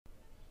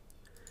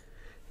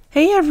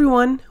Hey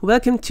everyone,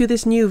 welcome to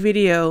this new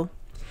video.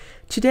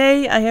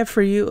 Today I have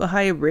for you a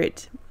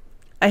hybrid.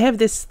 I have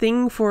this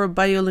thing for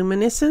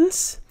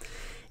bioluminescence.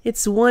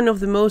 It's one of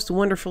the most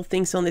wonderful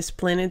things on this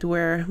planet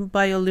where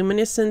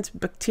bioluminescent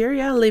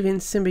bacteria live in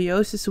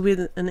symbiosis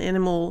with an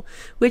animal,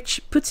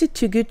 which puts it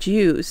to good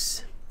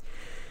use.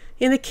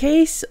 In the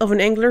case of an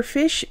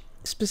anglerfish,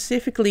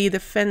 specifically the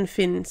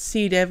fanfin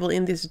sea devil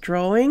in this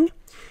drawing,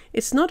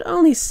 it's not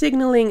only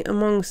signaling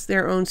amongst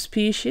their own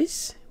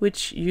species,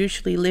 which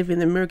usually live in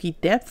the murky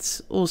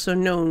depths, also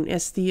known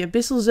as the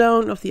abyssal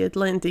zone of the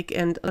Atlantic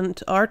and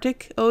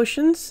Antarctic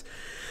oceans,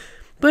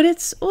 but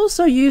it's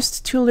also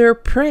used to lure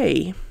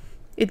prey.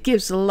 It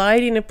gives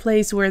light in a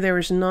place where there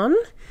is none,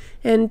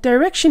 and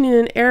direction in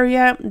an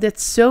area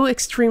that's so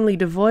extremely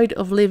devoid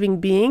of living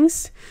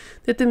beings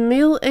that the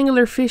male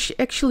anglerfish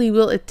actually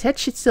will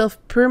attach itself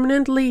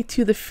permanently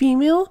to the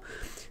female,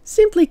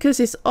 simply because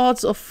its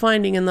odds of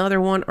finding another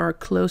one are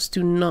close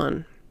to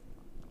none.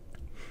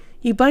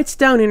 He bites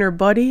down in her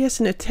body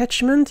as an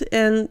attachment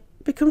and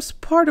becomes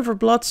part of her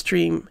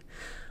bloodstream.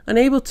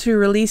 Unable to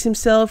release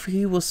himself,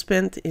 he will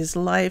spend his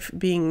life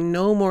being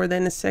no more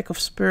than a sack of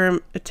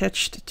sperm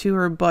attached to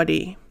her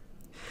body.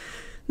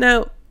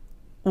 Now,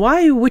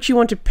 why would you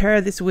want to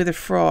pair this with a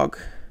frog?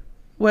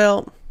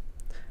 Well,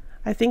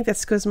 I think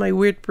that's because my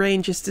weird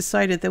brain just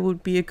decided that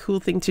would be a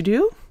cool thing to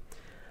do.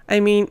 I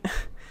mean,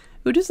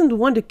 who doesn't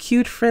want a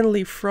cute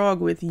friendly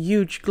frog with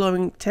huge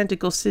glowing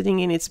tentacles sitting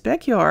in its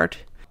backyard?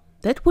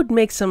 That would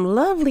make some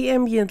lovely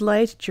ambient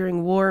light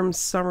during warm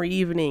summer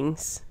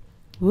evenings,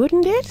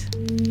 wouldn't it?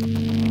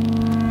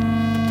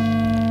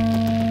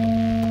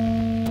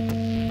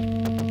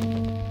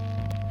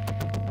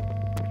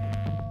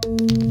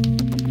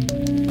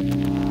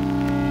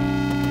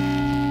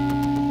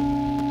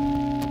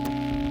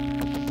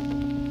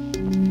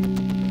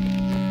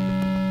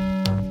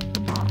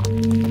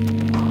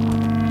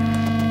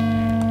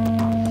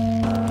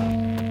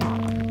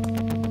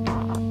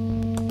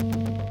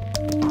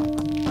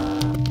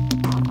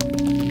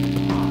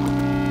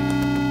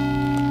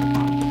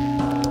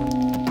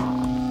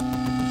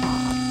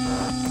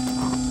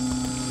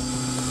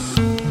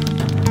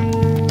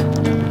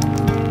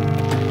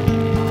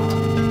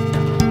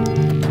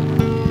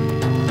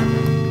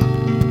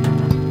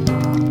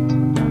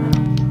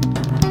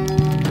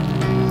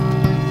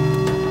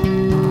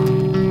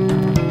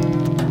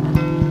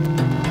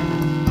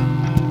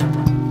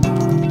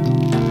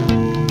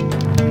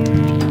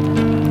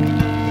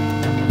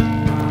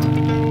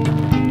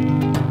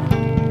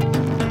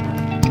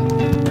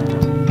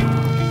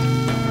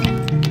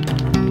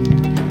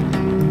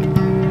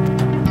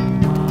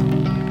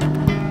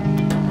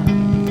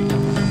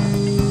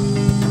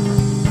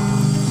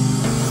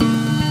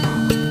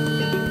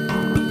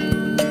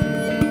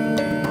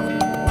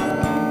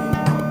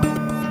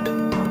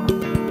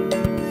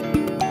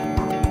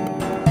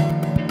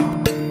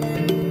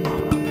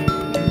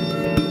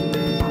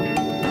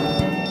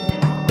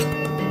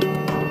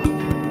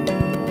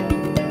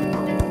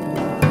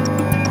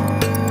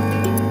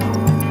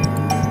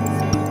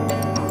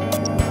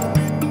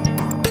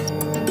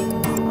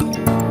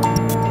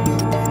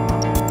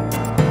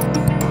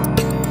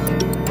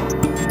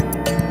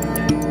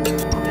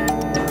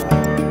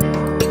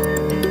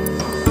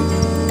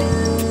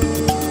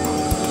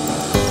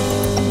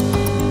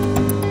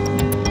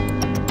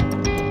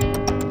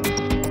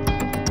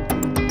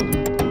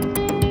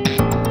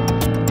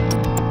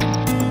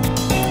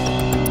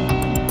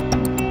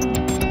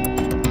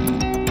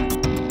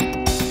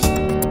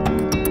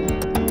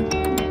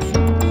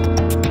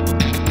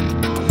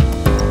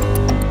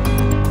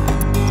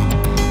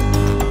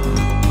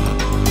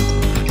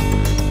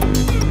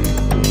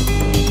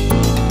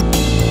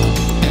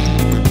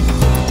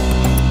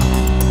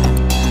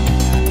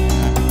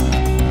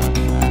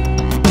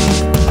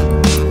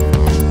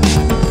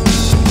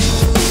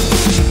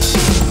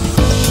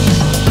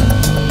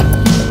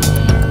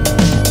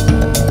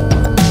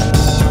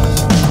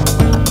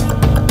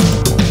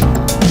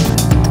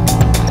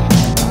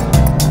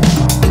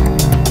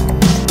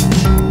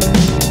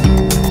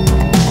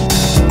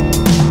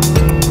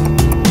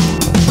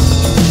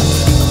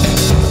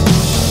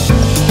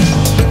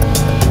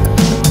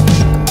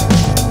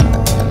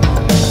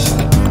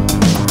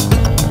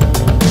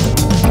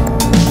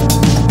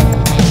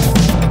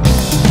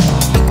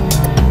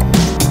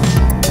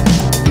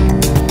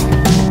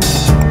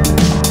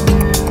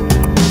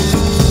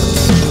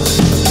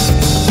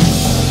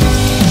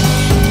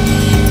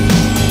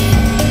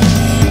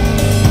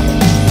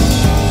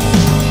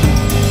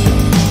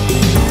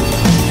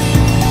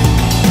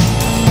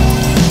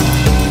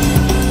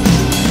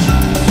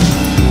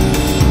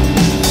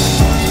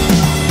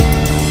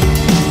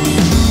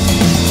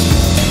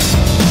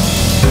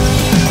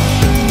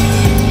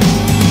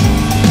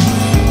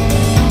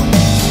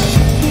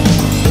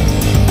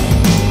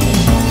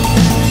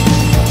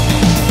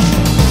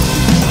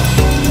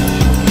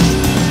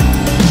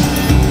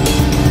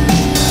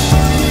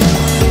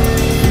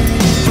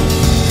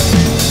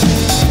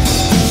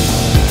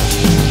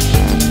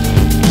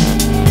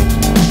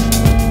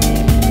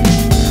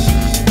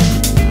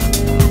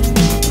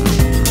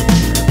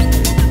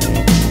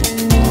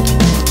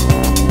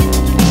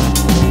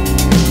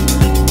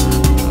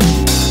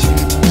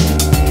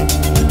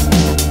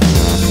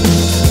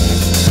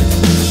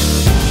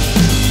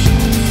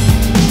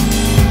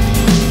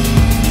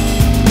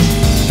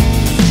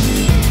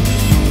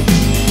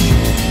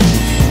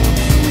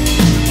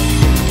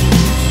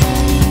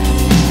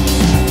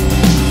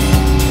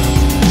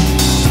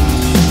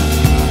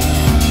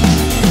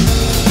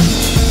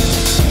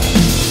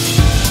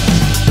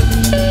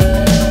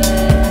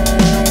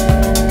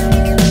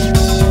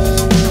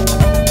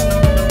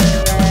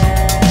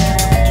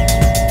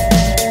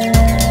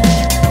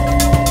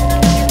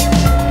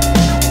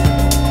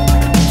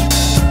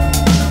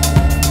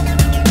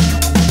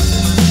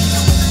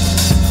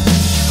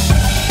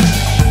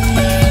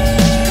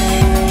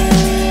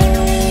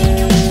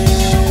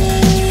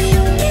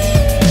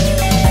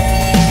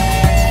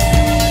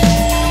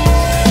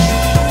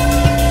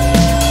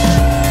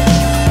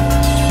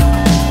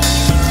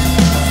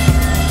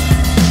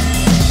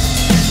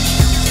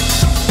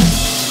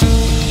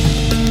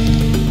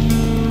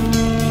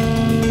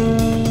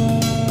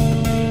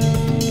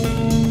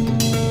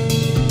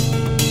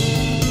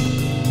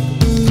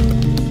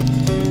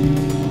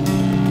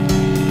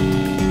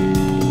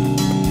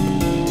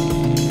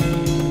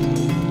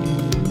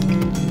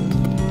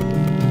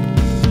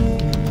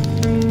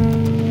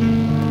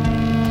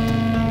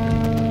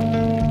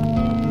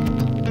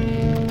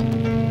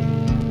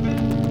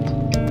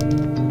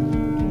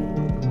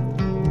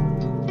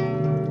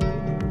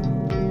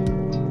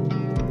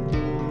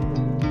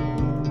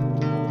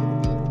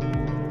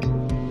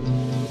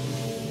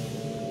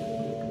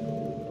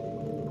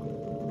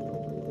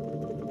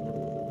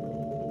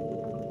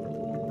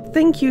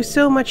 thank you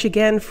so much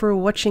again for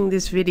watching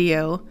this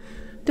video.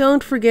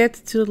 Don't forget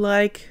to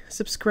like,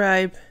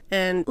 subscribe,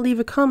 and leave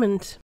a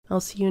comment.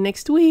 I'll see you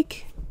next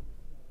week.